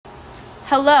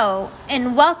Hello,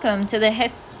 and welcome to the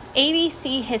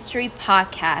ABC History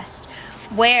Podcast,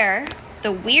 where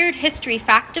the weird history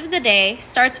fact of the day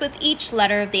starts with each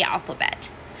letter of the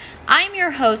alphabet. I'm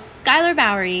your host, Skylar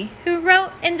Bowery, who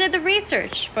wrote and did the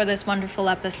research for this wonderful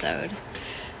episode.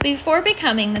 Before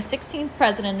becoming the 16th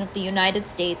President of the United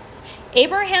States,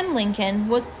 Abraham Lincoln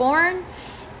was born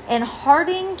in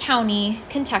Harding County,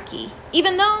 Kentucky,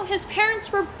 even though his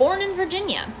parents were born in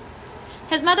Virginia.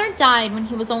 His mother died when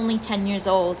he was only 10 years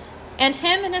old, and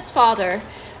him and his father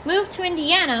moved to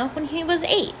Indiana when he was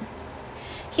 8.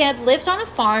 He had lived on a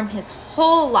farm his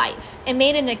whole life and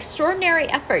made an extraordinary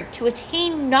effort to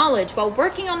attain knowledge while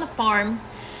working on the farm,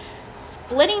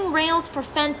 splitting rails for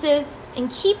fences, and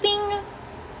keeping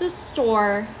the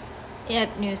store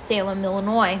at New Salem,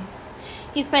 Illinois.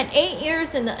 He spent 8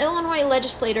 years in the Illinois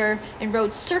legislature and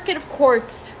rode circuit of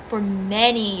courts for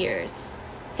many years.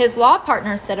 His law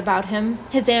partner said about him,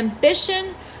 his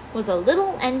ambition was a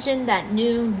little engine that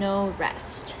knew no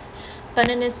rest. But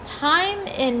in his time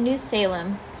in New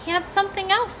Salem, he had something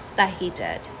else that he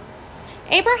did.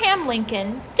 Abraham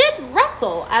Lincoln did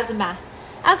wrestle as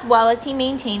well as he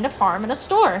maintained a farm and a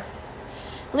store.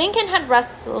 Lincoln had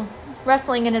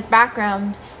wrestling in his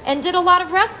background and did a lot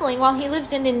of wrestling while he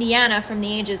lived in Indiana from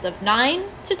the ages of 9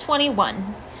 to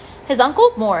 21. His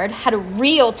uncle Mord had a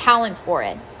real talent for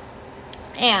it.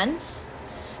 And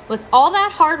with all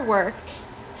that hard work,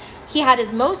 he had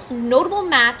his most notable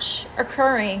match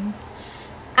occurring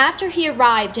after he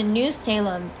arrived in New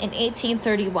Salem in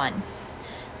 1831.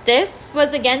 This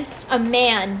was against a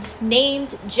man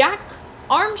named Jack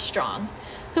Armstrong,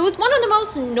 who was one of the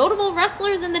most notable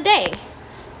wrestlers in the day,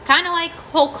 kind of like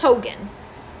Hulk Hogan,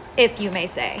 if you may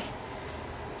say.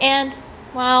 And,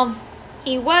 well,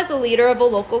 he was a leader of a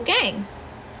local gang.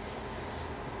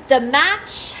 The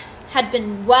match had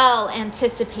been well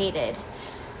anticipated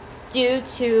due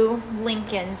to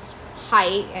Lincoln's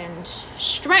height and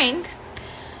strength,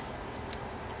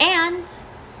 and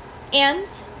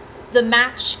the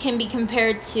match can be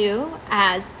compared to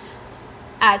as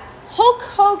Hulk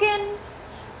Hogan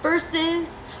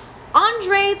versus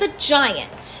Andre the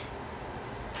Giant,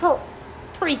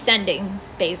 presending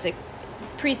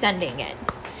it,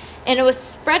 and it was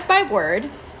spread by word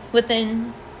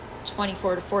within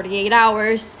 24 to 48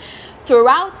 hours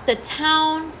throughout the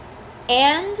town,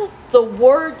 and the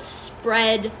word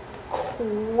spread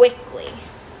quickly.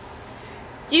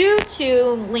 Due to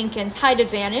Lincoln's height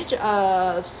advantage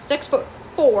of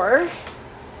 6'4"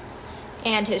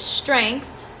 and his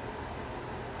strength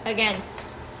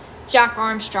against Jack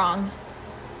Armstrong,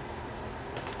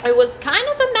 it was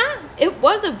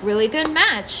a really good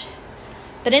match.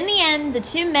 But in the end, the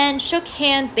two men shook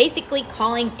hands, basically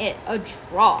calling it a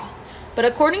draw. But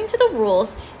according to the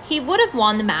rules, he would have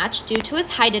won the match due to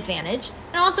his height advantage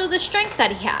and also the strength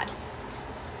that he had.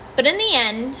 But in the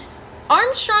end,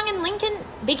 Armstrong and Lincoln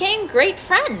became great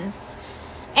friends.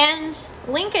 And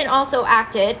Lincoln also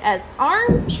acted as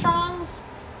Armstrong's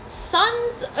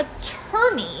son's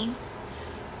attorney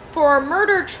for a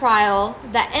murder trial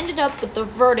that ended up with the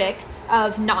verdict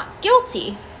of not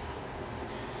guilty.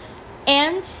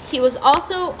 And he was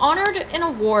also honored an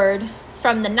award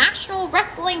from the National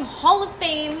Wrestling Hall of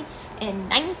Fame in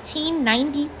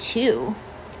 1992.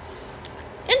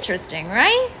 Interesting,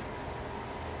 right?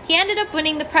 He ended up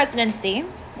winning the presidency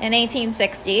in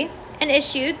 1860 and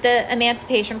issued the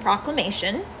Emancipation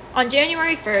Proclamation on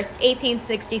January 1st,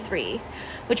 1863,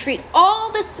 which freed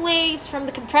all the slaves from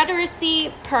the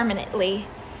Confederacy permanently.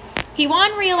 He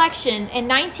won re-election in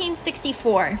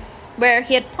 1964, where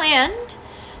he had planned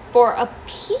for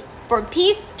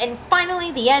peace and finally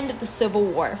the end of the Civil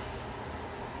War.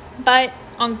 But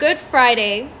on Good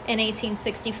Friday in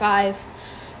 1865,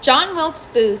 John Wilkes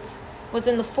Booth was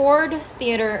in the Ford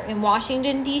Theater in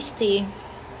Washington, D.C.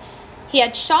 He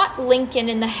had shot Lincoln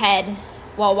in the head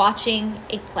while watching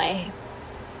a play.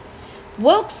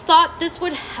 Wilkes thought this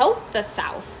would help the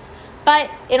South, but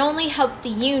it only helped the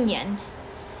Union.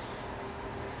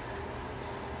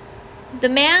 The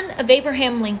man of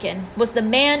Abraham Lincoln was the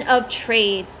man of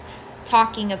trades,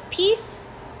 talking of peace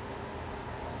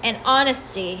and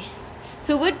honesty,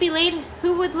 who would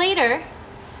later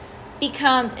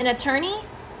become an attorney,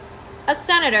 a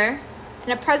senator,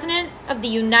 and a president of the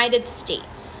United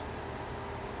States.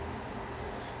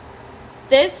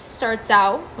 This starts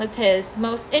out with his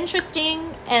most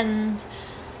interesting and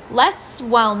less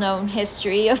well-known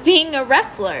history of being a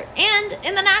wrestler and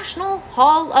in the National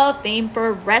Hall of Fame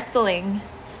for wrestling.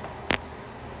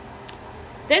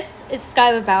 This is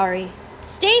Skylar Bowery.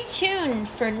 Stay tuned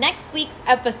for next week's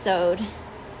episode,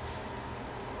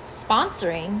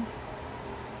 sponsoring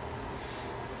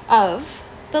of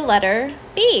the letter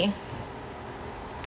B.